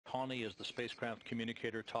Pawnee is the spacecraft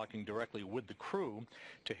communicator talking directly with the crew.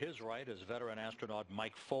 To his right is veteran astronaut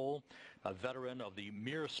Mike Foale, a veteran of the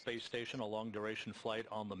Mir space station, a long-duration flight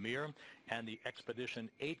on the Mir, and the Expedition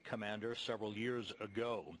 8 commander several years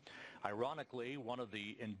ago. Ironically, one of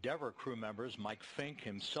the Endeavour crew members, Mike Fink,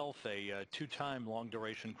 himself a two-time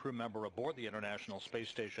long-duration crew member aboard the International Space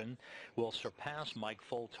Station, will surpass Mike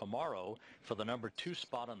Foale tomorrow for the number 2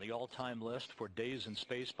 spot on the all-time list for days in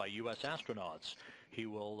space by U.S. astronauts. He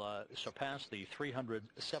will surpass the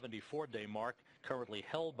 374-day mark currently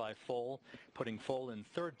held by Foale, putting Foale in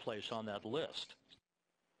 3rd place on that list.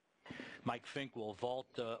 Mike Fink will vault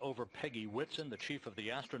over Peggy Whitson, the chief of the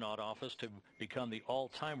astronaut office, to become the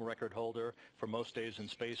all-time record holder for most days in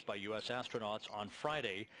space by U.S. astronauts on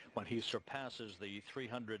Friday, when he surpasses the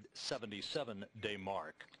 377-day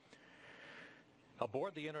mark.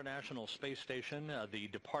 Aboard the International Space Station, the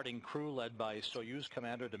departing crew, led by Soyuz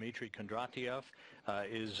Commander Dmitry Kondratiev,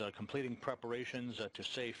 is completing preparations to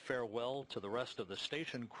say farewell to the rest of the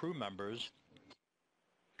station crew members.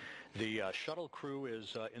 The shuttle crew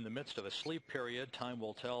is in the midst of a sleep period. Time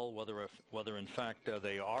will tell whether in fact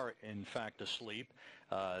they are in fact asleep.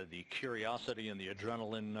 The curiosity and the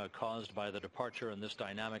adrenaline caused by the departure and this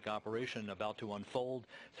dynamic operation about to unfold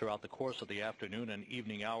throughout the course of the afternoon and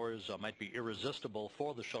evening hours might be irresistible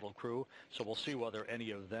for the shuttle crew, so we'll see whether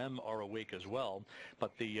any of them are awake as well.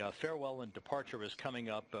 But the farewell and departure is coming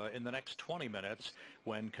up in the next 20 minutes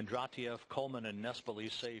when Kondratiev, Coleman, and Nespoli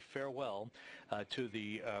say farewell to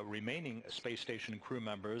the remaining space station crew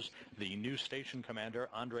members, the new station commander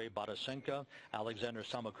Andrei Botasenko, Alexander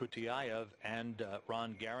Samokutyaev, and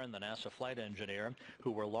Ron Garan, the NASA flight engineer, who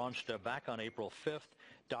were launched back on April 5th,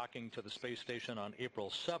 docking to the space station on April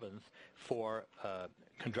 7th for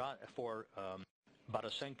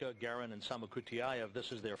Botasenko, Garan, and Samokutyaev.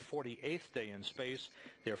 This is their 48th day in space,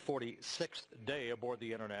 their 46th day aboard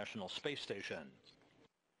the International Space Station.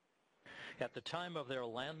 At the time of their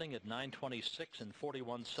landing at 9:26 and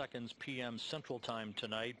 41 seconds p.m. Central Time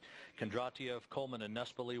tonight, Kondratiev, Coleman, and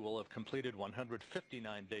Nespoli will have completed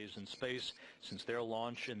 159 days in space since their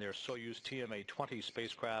launch in their Soyuz TMA-20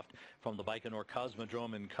 spacecraft from the Baikonur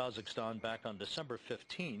Cosmodrome in Kazakhstan back on December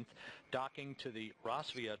 15th, docking to the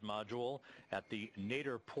Rassvet module at the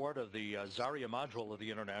nadir port of the Zarya module of the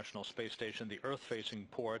International Space Station, the Earth-facing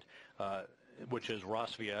port, which is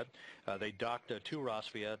Rassvet. They docked to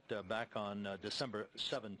Rassvet back on December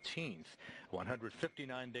 17th.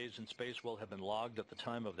 159 days in space will have been logged at the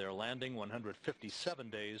time of their landing, 157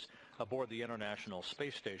 days aboard the International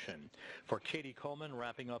Space Station. For Katie Coleman,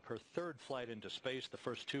 wrapping up her 3rd flight into space, the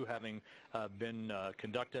first 2 having been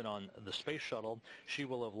conducted on the space shuttle, she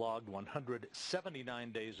will have logged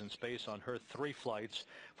 179 days in space on her 3 flights.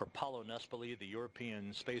 For Paolo Nespoli, the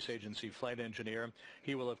European Space Agency flight engineer,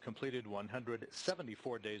 he will have completed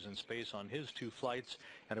 174 days in space on his 2 flights.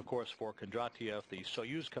 And of course, for Kondratiev, the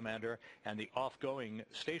Soyuz commander and the off-going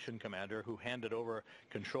station commander, who handed over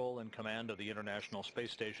control and command of the International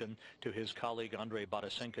Space Station to his colleague Andrei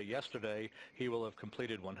Botasenko yesterday, he will have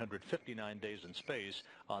completed 159 days in space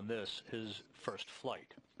on this, his 1st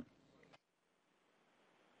flight.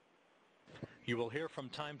 You will hear from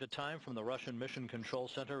time to time from the Russian Mission Control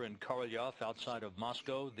Center in Korolyov outside of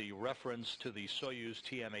Moscow the reference to the Soyuz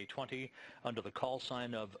TMA-20 under the call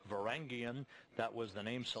sign of Varangian. That was the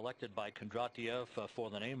name selected by Kondratiev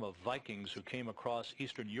for the name of Vikings who came across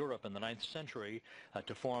Eastern Europe in the 9th century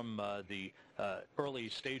to form the early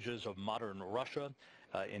stages of modern Russia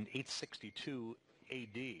in 862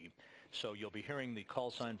 A.D. So you'll be hearing the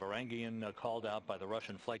call sign Varangian called out by the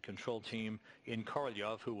Russian flight control team in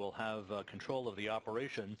Korolyov, who will have control of the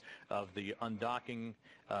operation of the undocking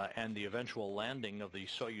and the eventual landing of the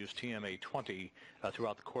Soyuz TMA-20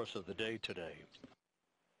 throughout the course of the day today.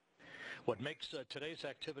 What makes today's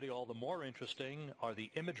activity all the more interesting are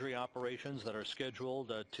the imagery operations that are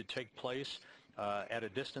scheduled to take place at a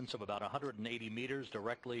distance of about 180 meters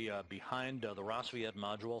directly behind the Rassvet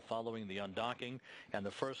module following the undocking, and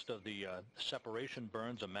the first of the separation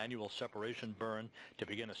burns, a manual separation burn to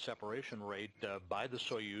begin a separation rate by the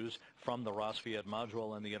Soyuz from the Rassvet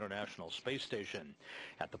module and the International Space Station.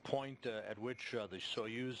 At the point at which the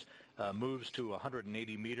Soyuz moves to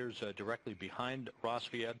 180 meters directly behind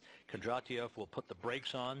Rassvet, Kondratiev will put the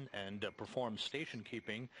brakes on and perform station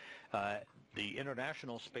keeping. The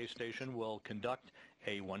International Space Station will conduct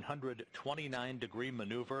a 129-degree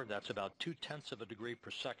maneuver, that's about 0.2 of a degree per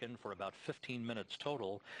second for about 15 minutes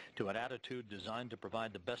total, to an attitude designed to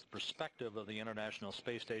provide the best perspective of the International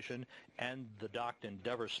Space Station and the docked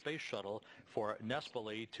Endeavour space shuttle for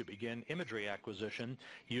Nespoli to begin imagery acquisition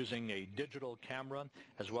using a digital camera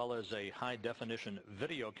as well as a high-definition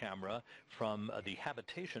video camera from the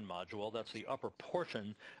habitation module. That's the upper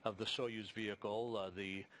portion of the Soyuz vehicle,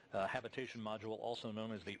 the habitation module, also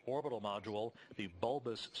known as the orbital module, the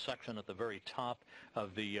bulbous section at the very top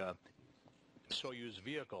of the Soyuz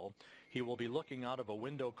vehicle. He will be looking out of a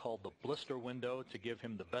window called the blister window to give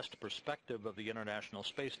him the best perspective of the International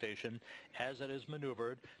Space Station as it is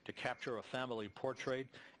maneuvered to capture a family portrait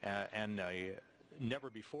and a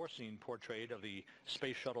never-before-seen portrait of the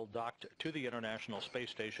space shuttle docked to the International Space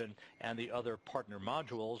Station and the other partner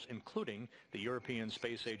modules, including the European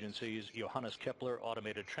Space Agency's Johannes Kepler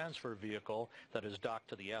automated transfer vehicle that is docked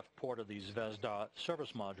to the aft port of the Zvezda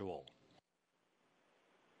service module.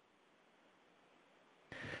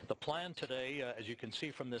 The plan today, as you can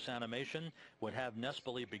see from this animation, would have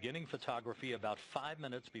Nespoli beginning photography about 5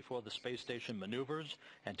 minutes before the space station maneuvers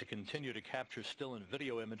and to continue to capture still and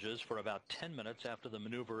video images for about 10 minutes after the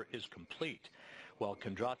maneuver is complete. While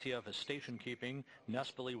Kondratiev is station keeping,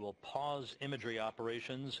 Nespoli will pause imagery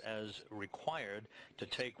operations as required to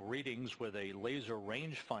take readings with a laser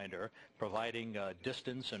rangefinder, providing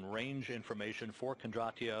distance and range information for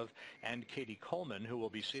Kondratiev and Katie Coleman, who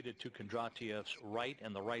will be seated to Kondratiev's right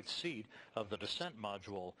in the right seat of the descent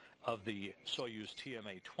module of the Soyuz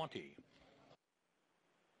TMA-20.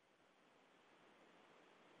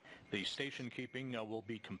 The station keeping will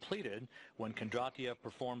be completed when Kondratiev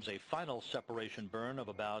performs a final separation burn of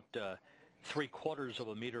about 3/4 of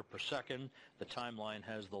a meter per second. The timeline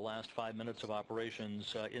has the last 5 minutes of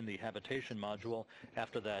operations in the habitation module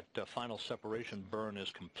after that final separation burn is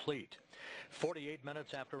complete. 48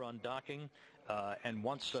 minutes after undocking, and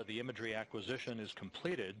once the imagery acquisition is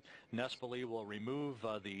completed, Nespoli will remove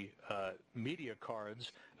the media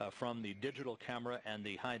cards from the digital camera and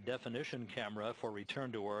the high-definition camera for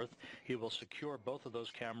return to Earth. He will secure both of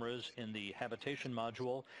those cameras in the habitation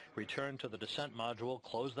module, return to the descent module,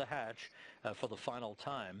 close the hatch for the final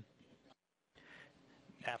time,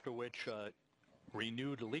 after which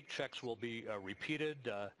renewed leak checks will be repeated,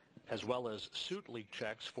 as well as suit leak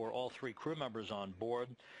checks for all 3 crew members on board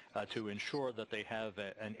to ensure that they have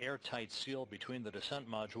an airtight seal between the descent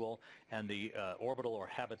module and the orbital or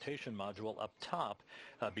habitation module up top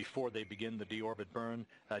before they begin the deorbit burn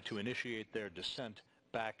to initiate their descent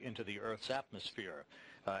back into the Earth's atmosphere.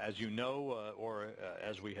 As you know,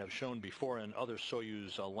 as we have shown before in other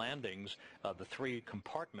Soyuz landings, the 3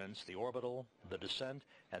 compartments, the orbital, the descent,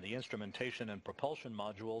 and the instrumentation and propulsion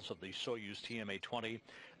modules of the Soyuz TMA-20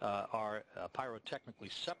 are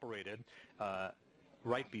pyrotechnically separated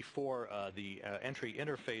right before the entry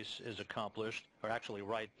interface is accomplished, or actually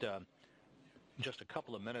right just a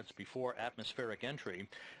couple of minutes before atmospheric entry,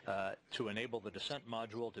 to enable the descent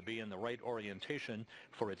module to be in the right orientation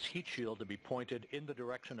for its heat shield to be pointed in the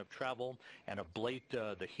direction of travel and ablate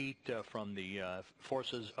the heat from the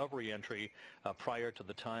forces of reentry prior to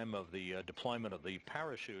the time of the deployment of the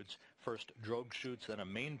parachutes, first drogue chutes, then a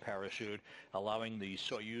main parachute, allowing the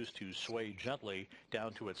Soyuz to sway gently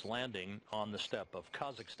down to its landing on the steppe of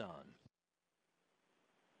Kazakhstan.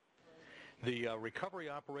 The recovery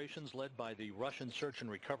operations led by the Russian search and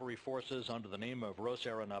recovery forces under the name of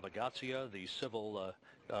Rosaeronavigatsiya, the civil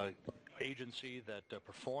agency that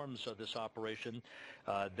performs this operation,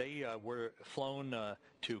 they were flown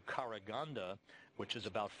to Karaganda, which is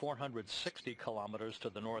about 460 kilometers to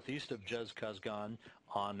the northeast of Zhezkazgan,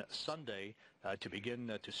 on Sunday to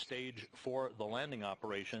begin to stage for the landing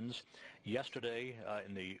operations. Yesterday,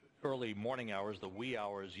 in the early morning hours, the wee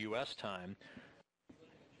hours U.S. time,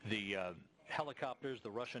 the helicopters,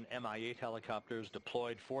 the Russian Mi-8 helicopters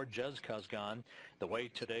deployed for Zhezkazgan. The way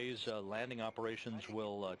today's landing operations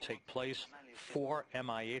will take place, 4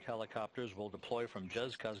 Mi-8 helicopters will deploy from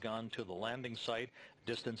Zhezkazgan to the landing site,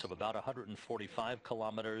 distance of about 145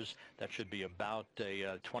 kilometers. That should be about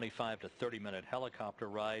a 25 to 30-minute helicopter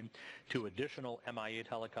ride. 2 additional Mi-8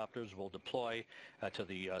 helicopters will deploy to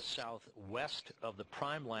the southwest of the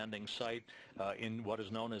prime landing site in what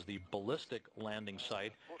is known as the ballistic landing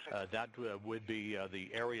site. That would be the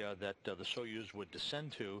area that the Soyuz would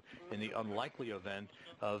descend to in the unlikely event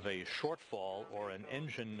of a shortfall or an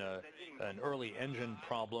early engine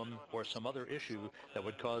problem or some other issue that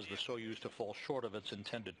would cause the Soyuz to fall short of its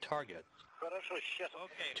intended target.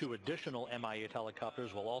 Two additional Mi-8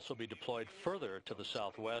 helicopters will also be deployed further to the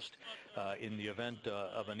southwest in the event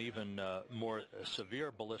of an even more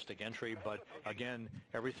severe ballistic entry. But again,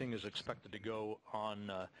 everything is expected to go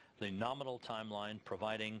on the nominal timeline,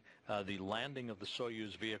 providing the landing of the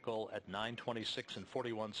Soyuz vehicle at 9:26 and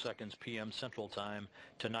 41 seconds p.m. Central Time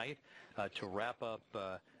tonight to wrap up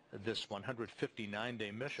this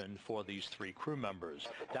 159-day mission for these three crew members.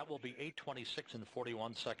 That will be 8:26 and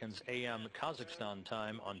 41 seconds a.m. Kazakhstan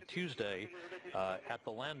time on Tuesday at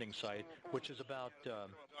the landing site, which is about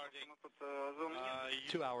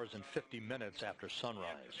 2 hours and 50 minutes after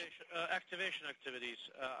sunrise. Activation activities.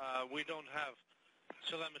 We don't have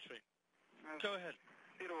telemetry. Go ahead.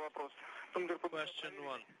 Question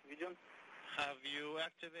 1. Have you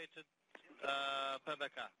activated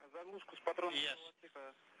PBK? Yes.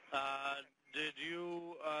 Did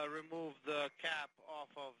you remove the cap off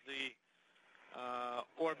of the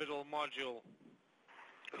orbital module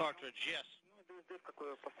cartridge? Yes. And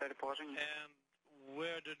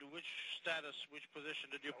which status, which position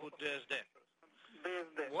did you put DSD?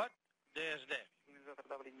 DSD. What? DSD.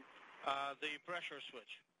 The pressure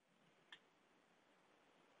switch.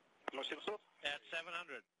 At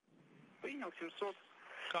 700. Принял 700.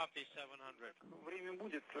 Copy 700. Время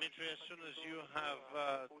будет. Dmitry, as soon as you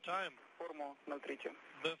have time, Форму 03.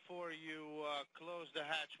 before you close the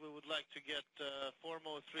hatch, we would like to get Form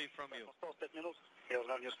 03 from you. Осталось 5 минут. Я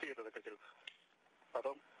узнал, не успею это закатил.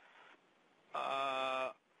 Потом?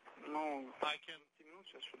 Ну, I can,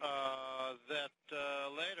 that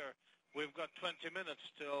later, we've got 20 minutes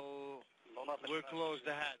till we close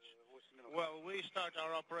the hatch. Well, we start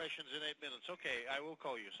our operations in 8 minutes. Okay, I will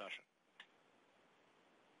call you, Sasha.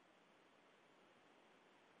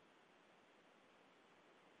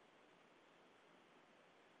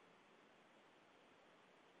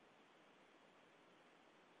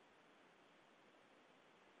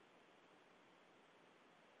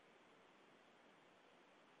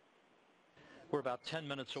 We're about 10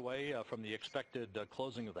 minutes away from the expected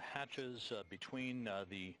closing of the hatches between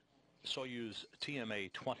the Soyuz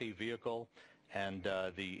TMA-20 vehicle and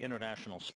the International